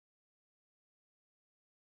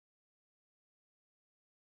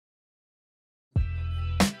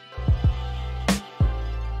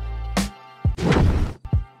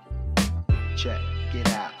check, get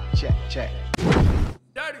out, check, check.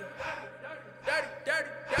 Dirty,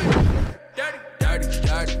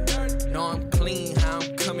 dirty. Know I'm clean, how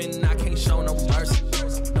I'm coming, I can't show no mercy.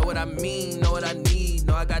 Know what I mean, know what I need,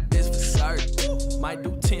 know I got this for certain. Might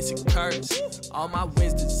do tints and curtains, all my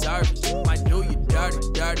wins deserve it. Might do you dirty.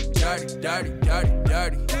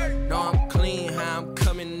 Know I'm clean, how I'm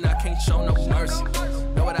coming, I can't show no mercy.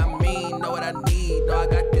 Know what I mean, know what I need, know I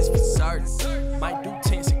got this for certain. Might do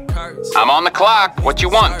tints and curtains. I'm on the clock. What you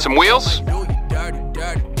want? Some wheels?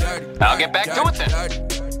 I'll get back to it then.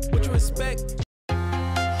 What you expect?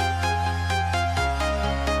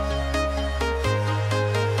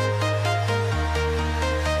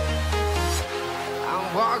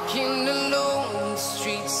 I'm walking alone, the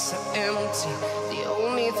streets are empty. The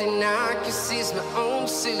only thing I can see is my own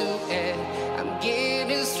silhouette. I'm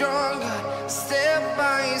getting stronger, step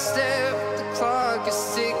by step. The clock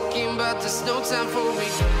is ticking, but there's no time for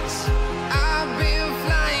regrets. I've been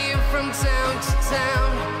flying from town to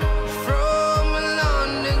town, from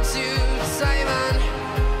London to Taiwan.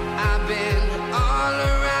 I've been all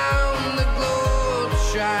around the globe,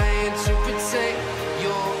 trying to protect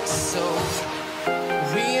your soul.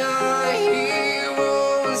 We are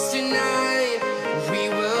heroes tonight. We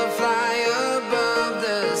will fly above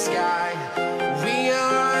the sky. We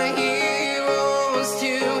are heroes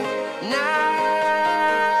tonight.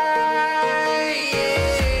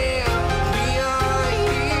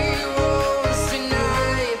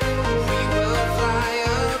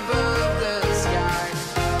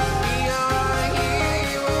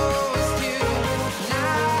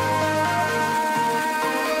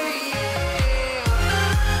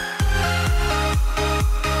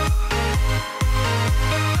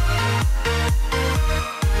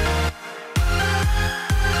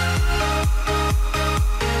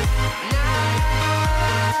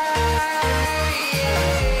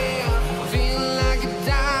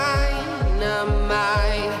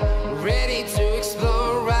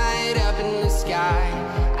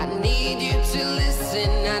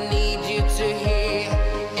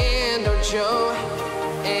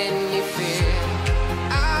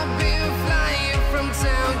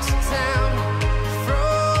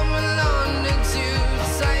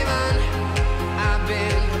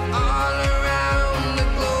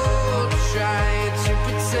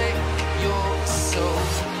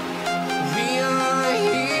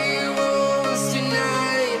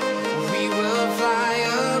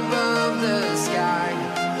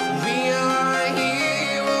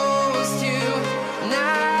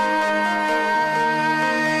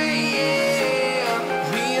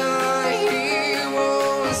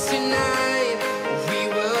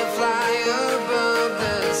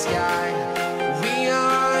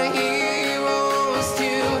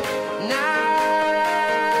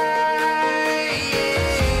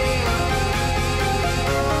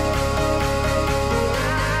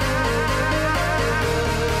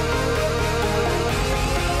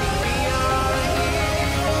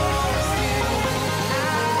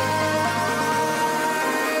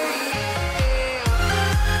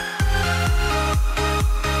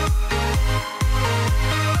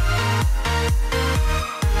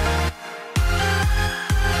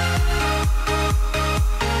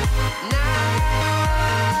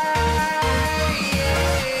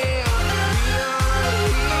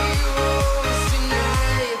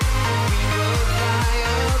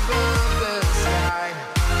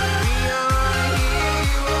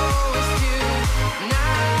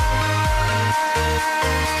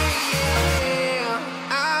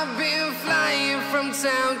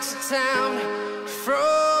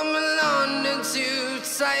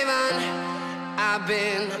 I've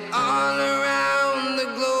been all around the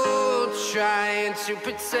globe trying to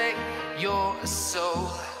protect your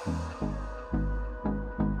soul.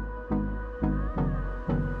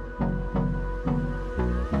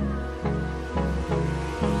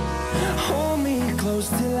 Hold me close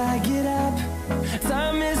till I get up.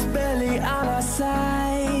 Time is barely on our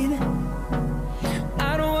side.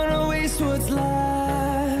 I don't wanna waste what's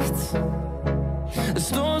left. The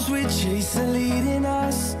storms we chase are leading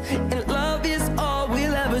us, and love is all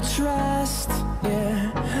we'll ever trust.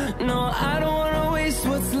 Yeah, no, I don't wanna waste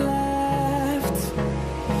what's left.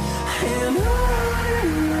 And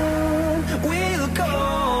on we'll go,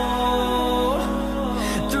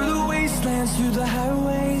 through the wastelands, through the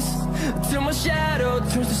highways, till my shadow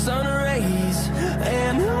turns to sun rays.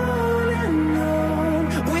 And on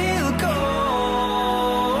we'll go,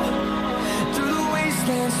 through the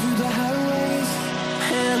wastelands, through the highways,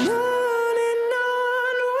 and on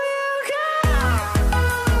we'll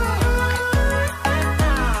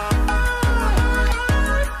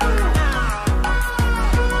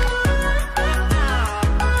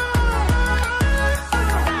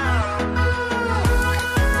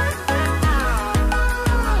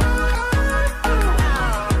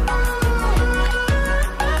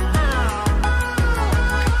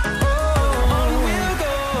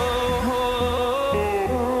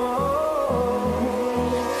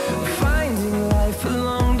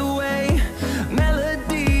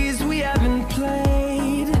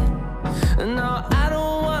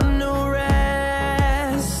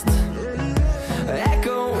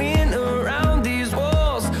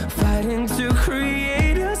to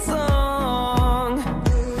create a song.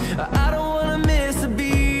 I don't wanna miss a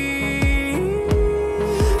beat.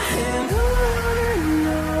 And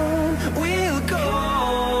on we'll go,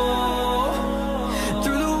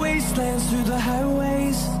 through the wastelands, through the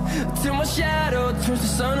highways, till my shadow turns to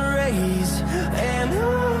sun rays. And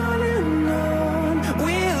on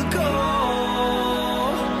we'll go,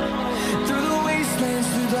 through the wastelands,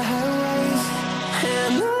 through the highways,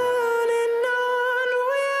 and on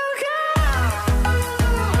we'll go.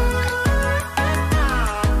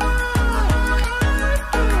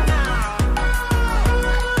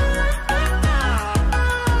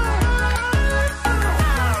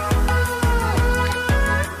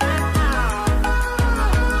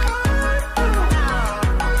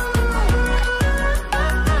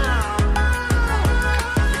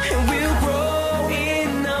 And we'll grow in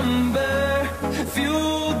number,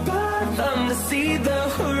 fueled by them to see the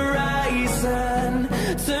horizon,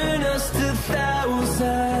 turn us to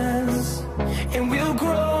thousands. And we'll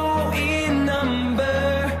grow in number,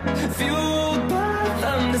 fueled by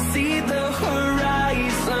them to see the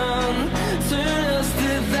horizon, turn us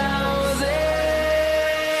to thousands.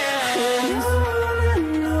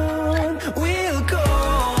 And on we'll go,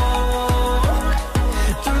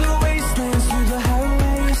 through the wastelands, through the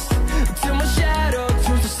highways, till my shadow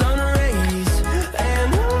turns to sun rays.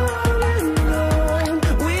 And on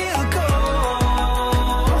we'll go,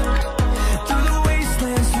 through the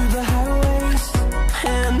wastelands, through the highways,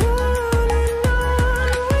 and on we'll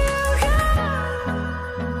go.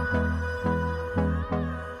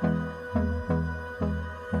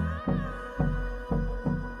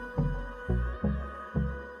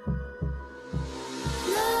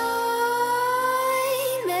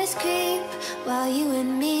 Nightmares creep while you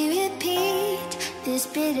and me repeat. This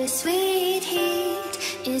bittersweet heat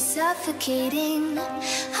is suffocating.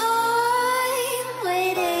 I'm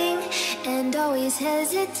waiting and always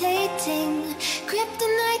hesitating.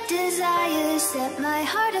 Kryptonite desires set my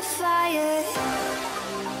heart afire.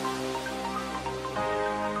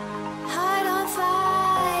 Heart on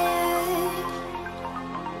fire.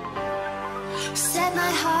 Set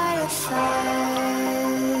my heart afire.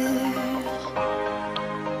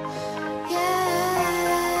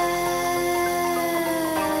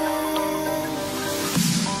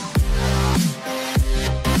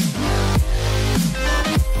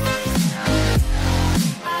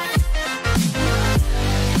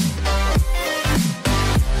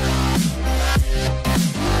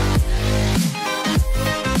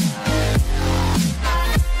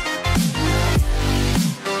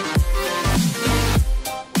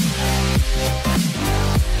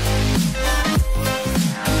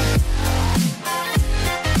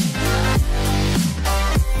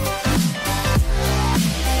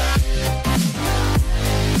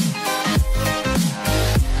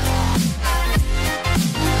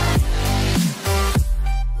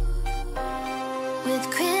 With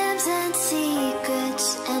crimson secrets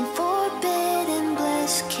and forbidden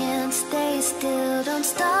bliss, can't stay still, don't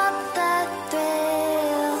stop that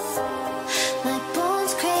thrill. My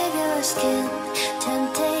bones crave your skin,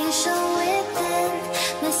 temptation within,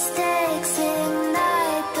 mistakes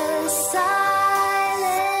ignite the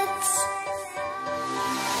silence.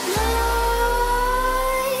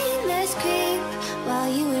 Nightmares creep while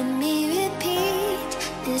you and me repeat.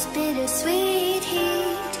 This bittersweet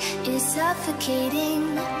heat is suffocating.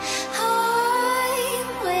 I'm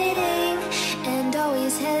waiting and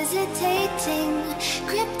always hesitating.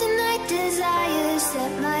 Kryptonite desires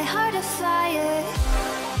set my heart afire.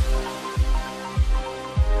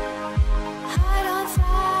 Heart on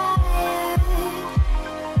fire.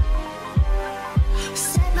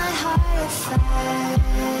 Set my heart afire.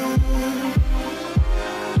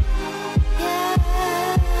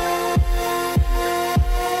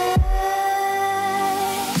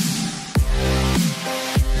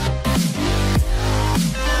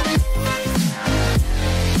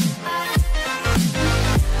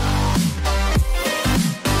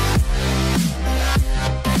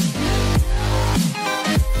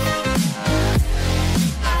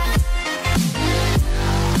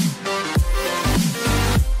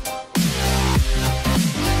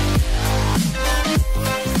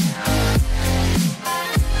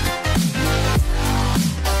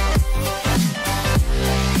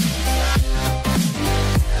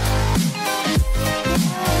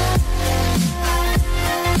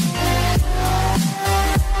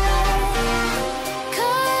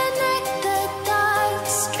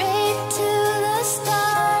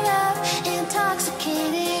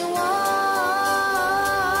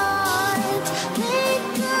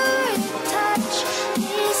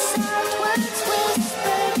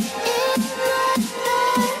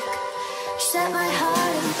 set my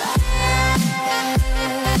heart on fire.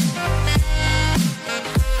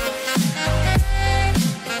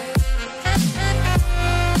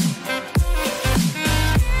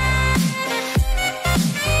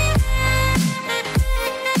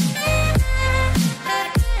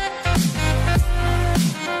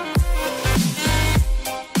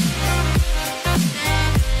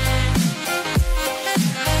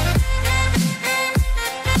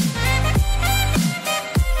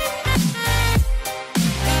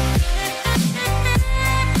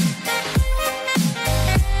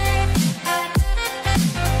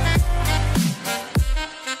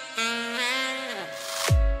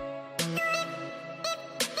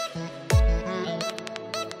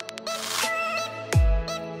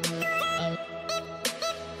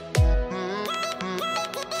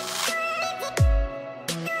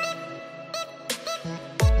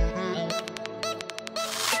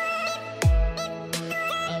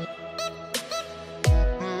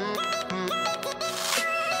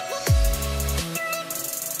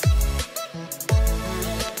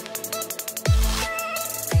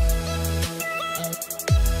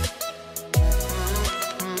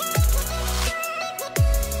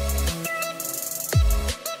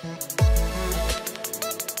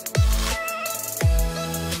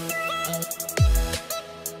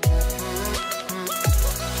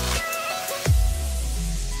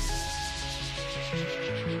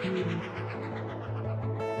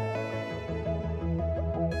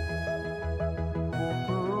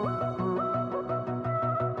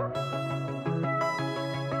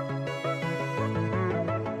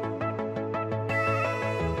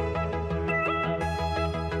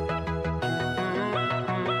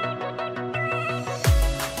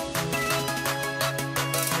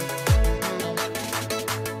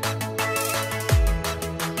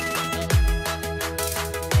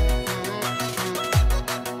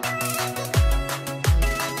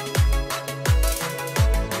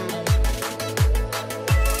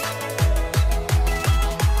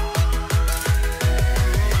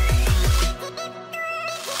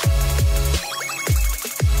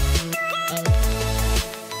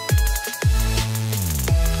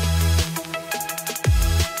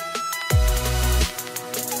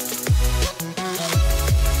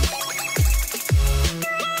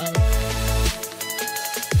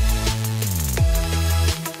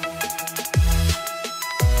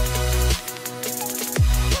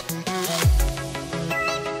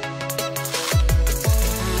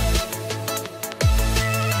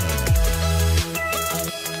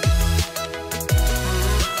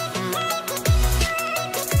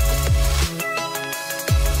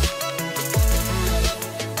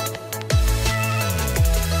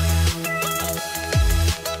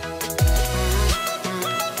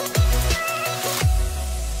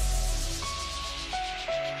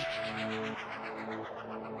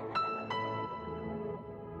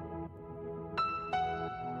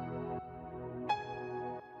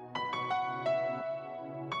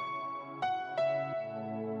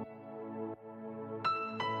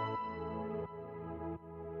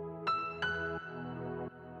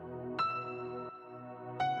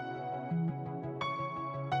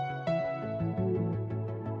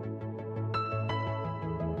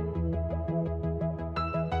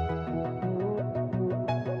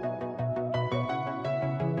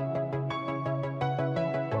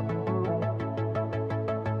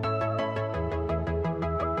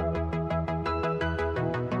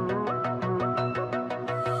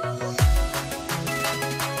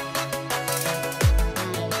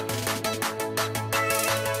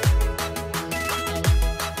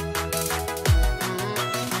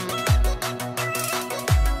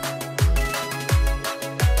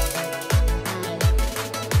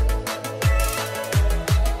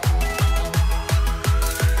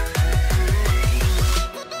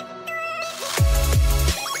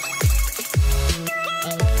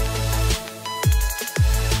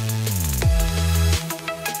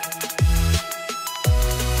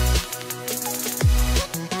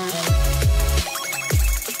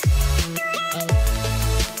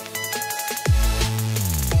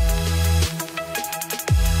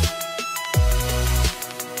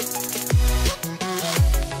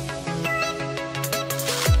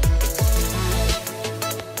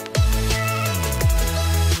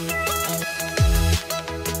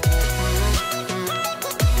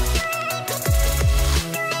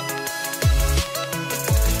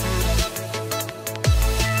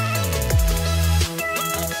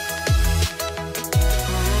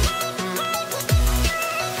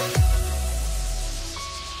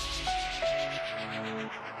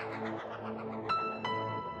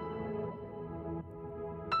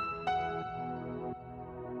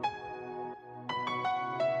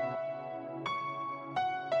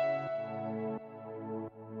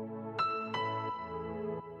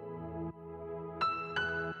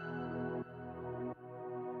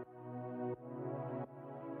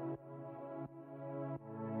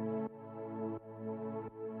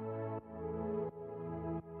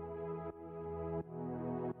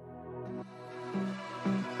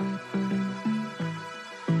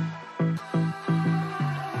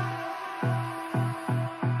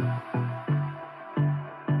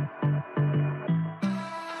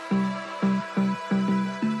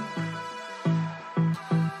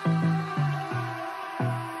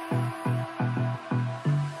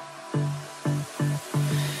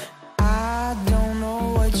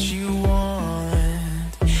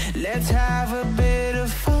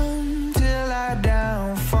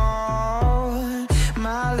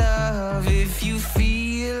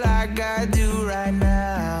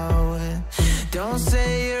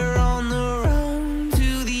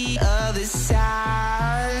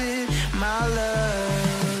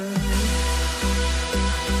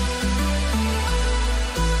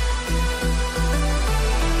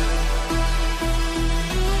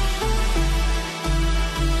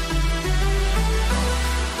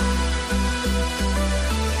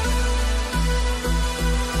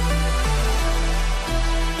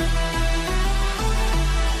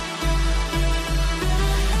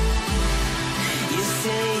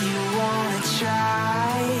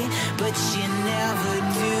 but you never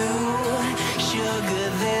do. Sugar,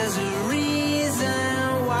 there's a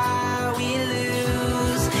reason why we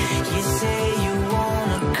lose. You say you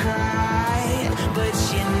wanna cry, but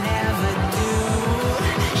you never do.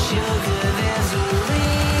 Sugar, there's a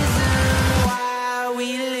reason why we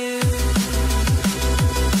lose.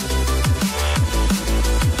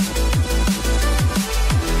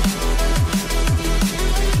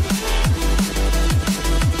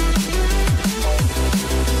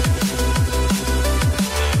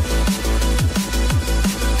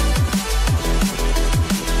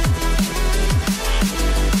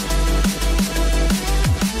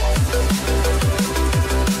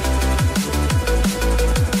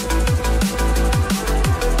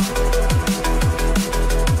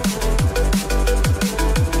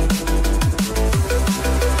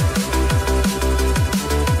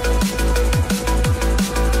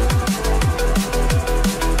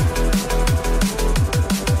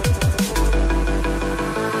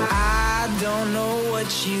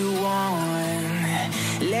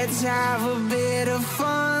 Let's have a bit of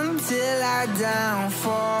fun till I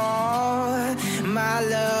downfall. My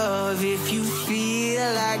love, if you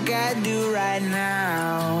feel like I do right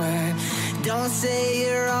now, don't say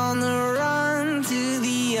you're on the run to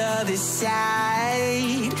the other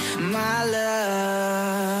side. My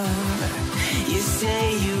love, you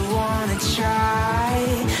say you wanna try,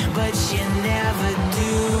 but you never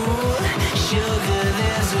do. Sugar,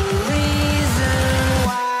 there's a reason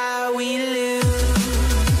why we lose.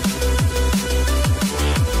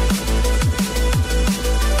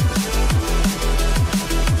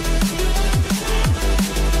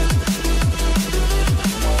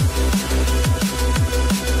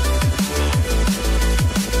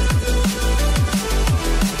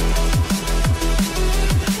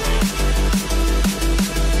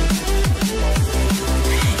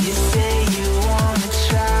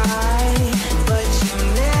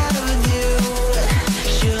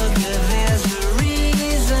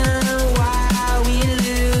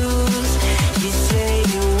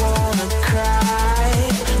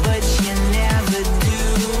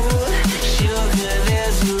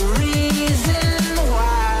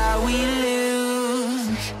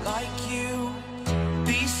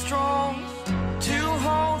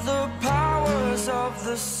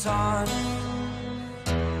 The sun,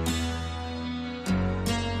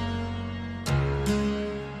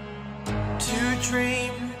 to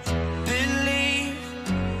dream, believe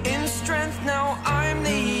in strength. Now I'm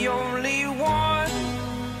the only one,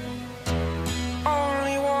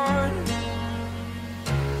 only one.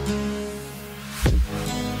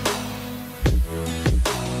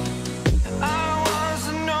 I was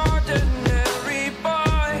an ordinary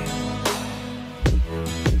boy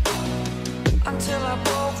until I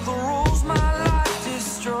broke the rules, my life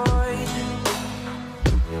destroyed.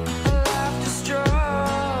 Life destroyed.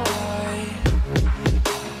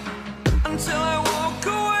 Until I woke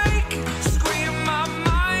awake, scream my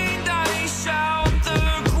mind, I shout, the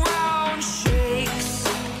ground shakes.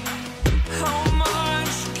 How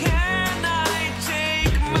much can I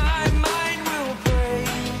take? My mind will break.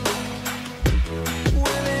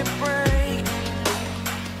 Will it break?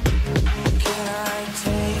 Can I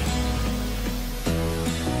take?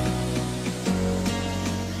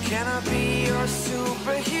 Can I be your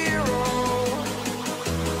superhero?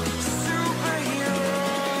 Superhero.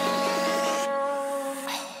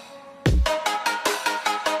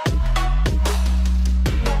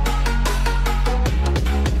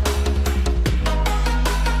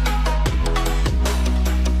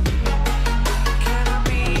 Can I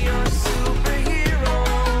be your superhero?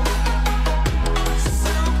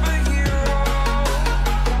 Superhero.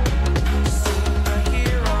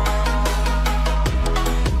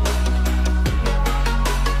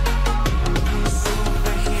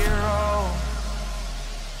 Superhero.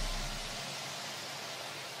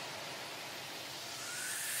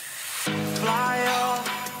 Fly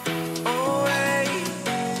away.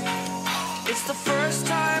 It's the first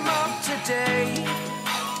time of today.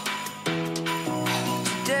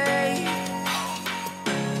 Today.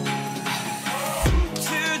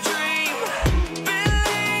 To dream,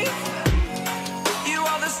 believe. You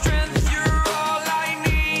are the strength, you're all I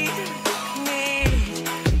need.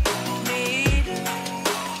 Need.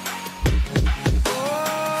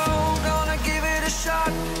 Oh, gonna give it a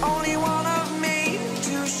shot. Only one of me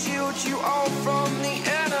to shield you all from the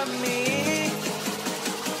enemy.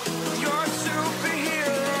 You're a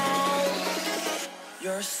superhero.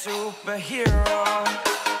 You're a superhero.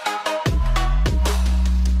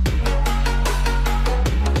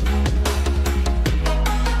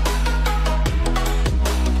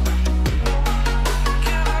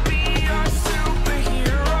 Can I be your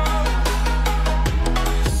superhero?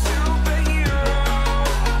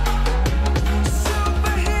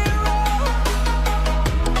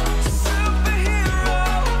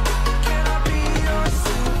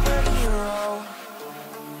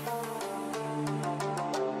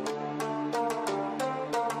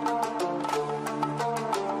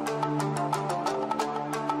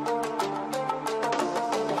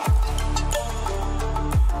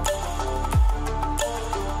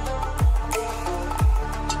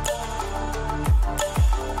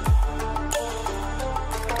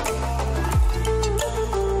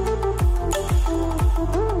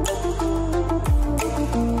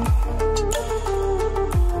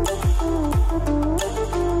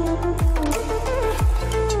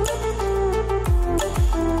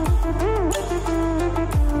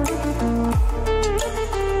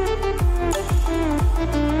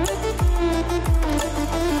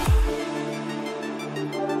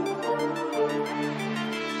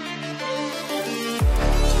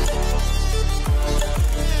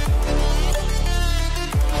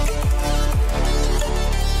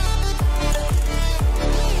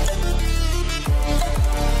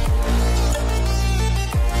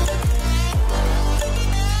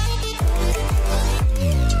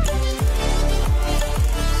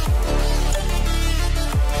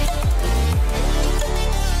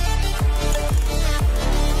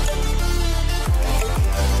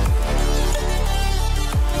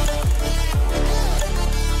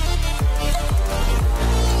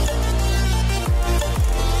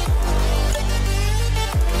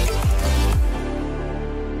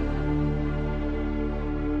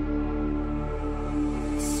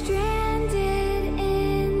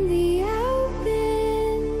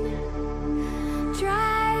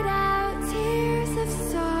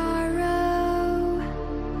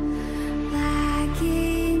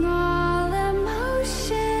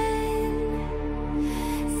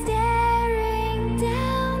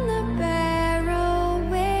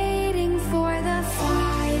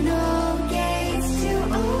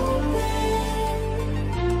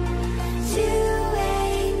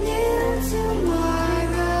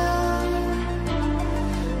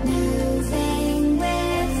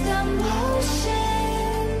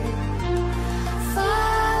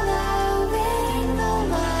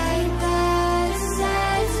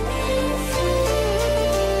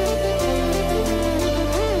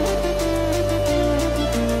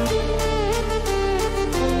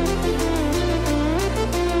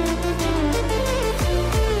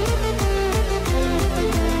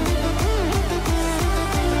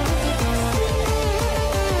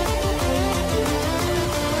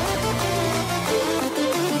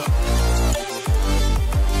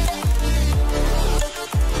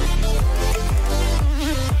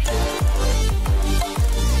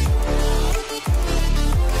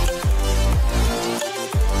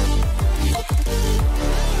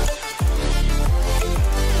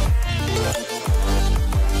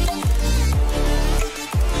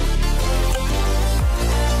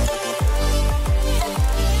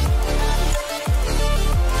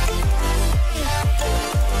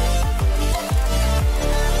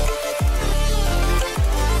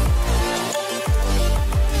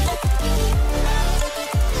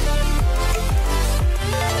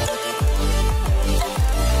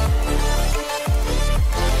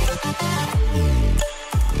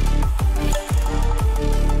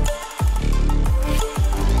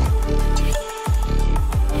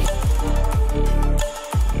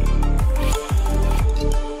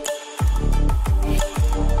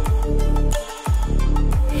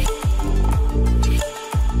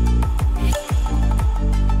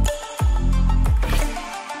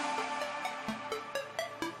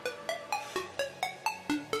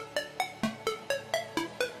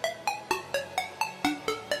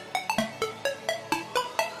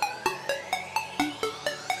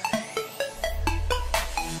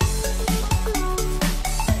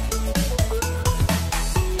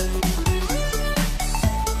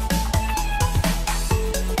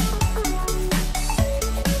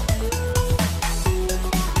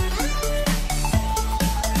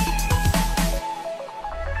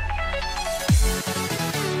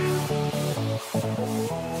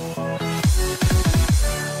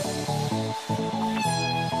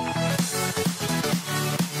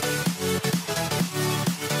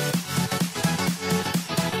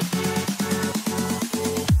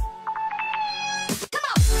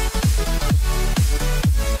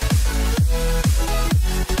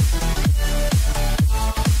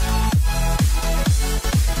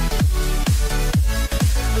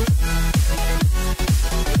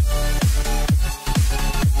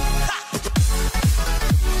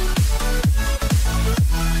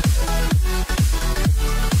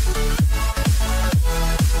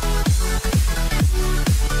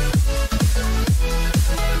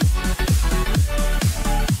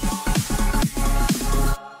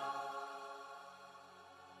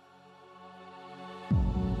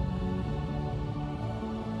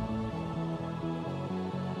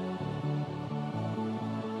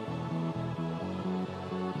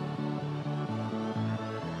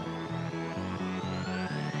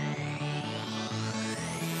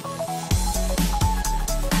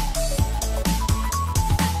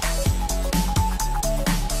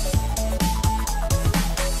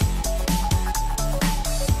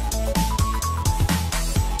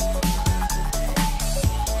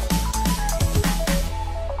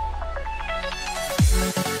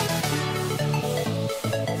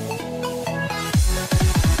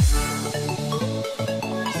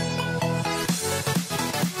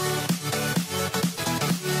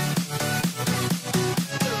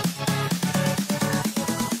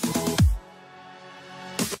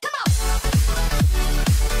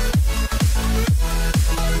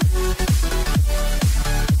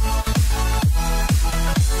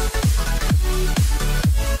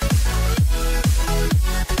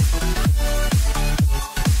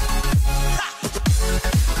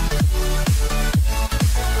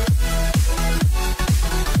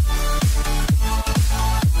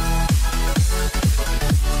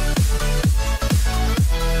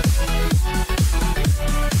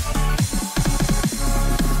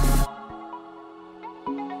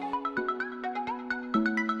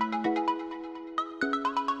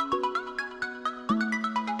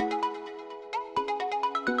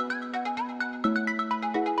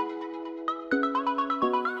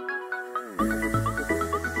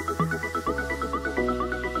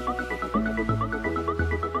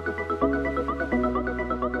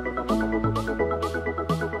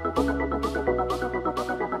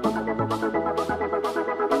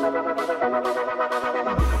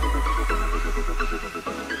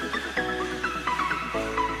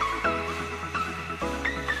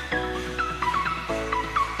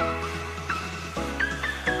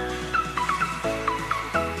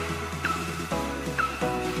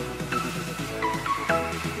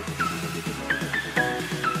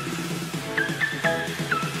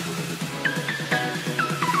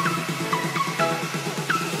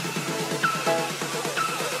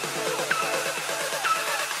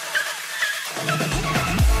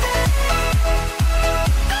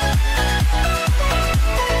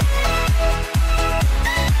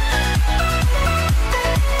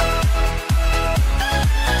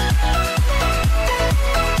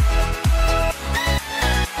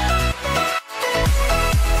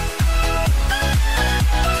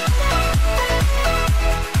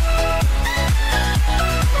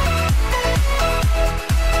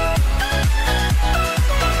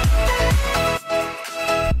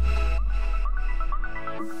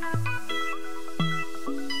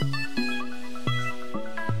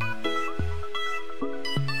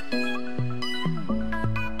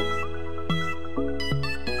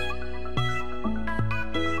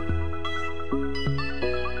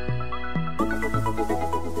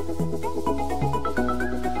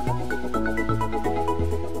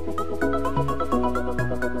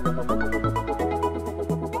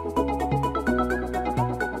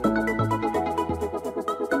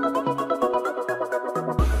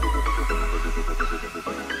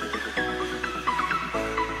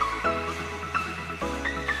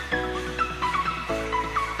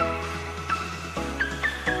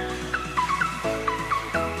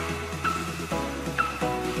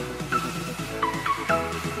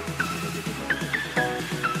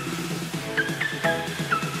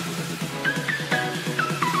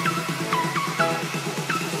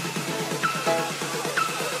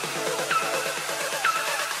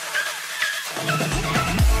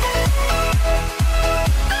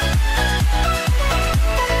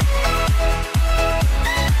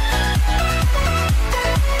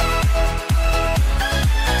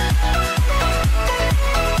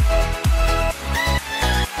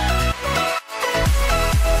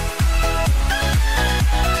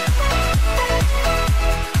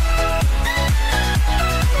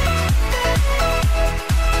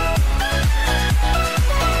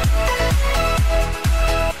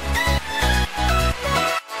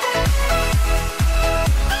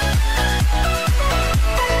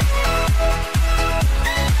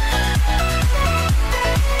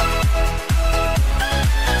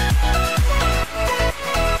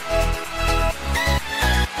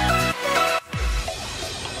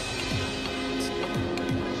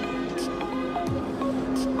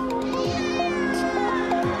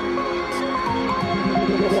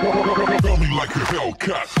 like a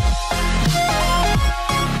Hellcat.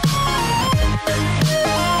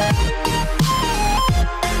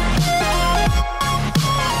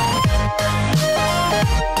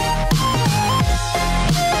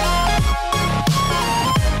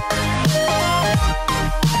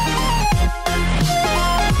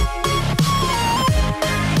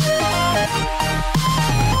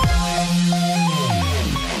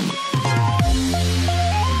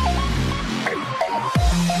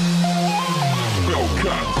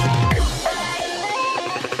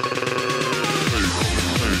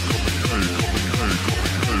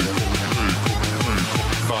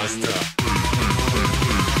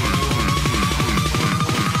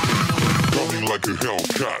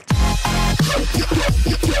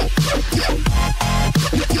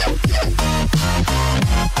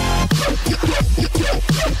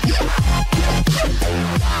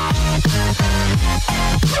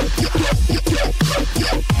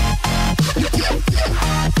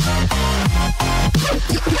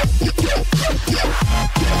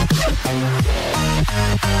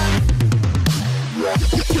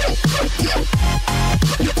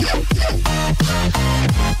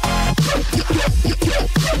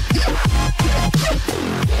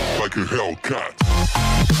 like a Hellcat.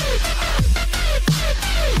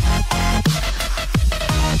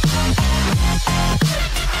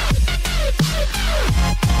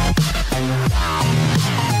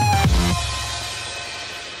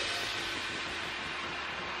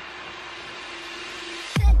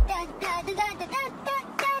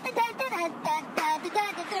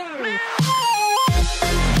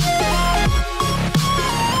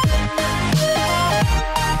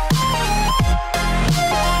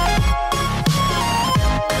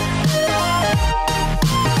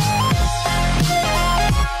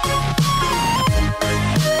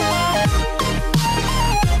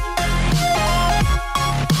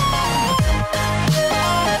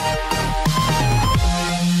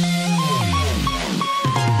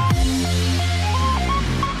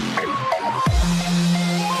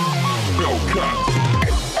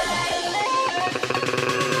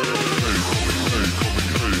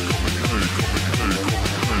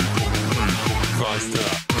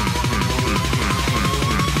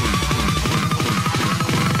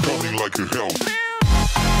 Coming like a hell.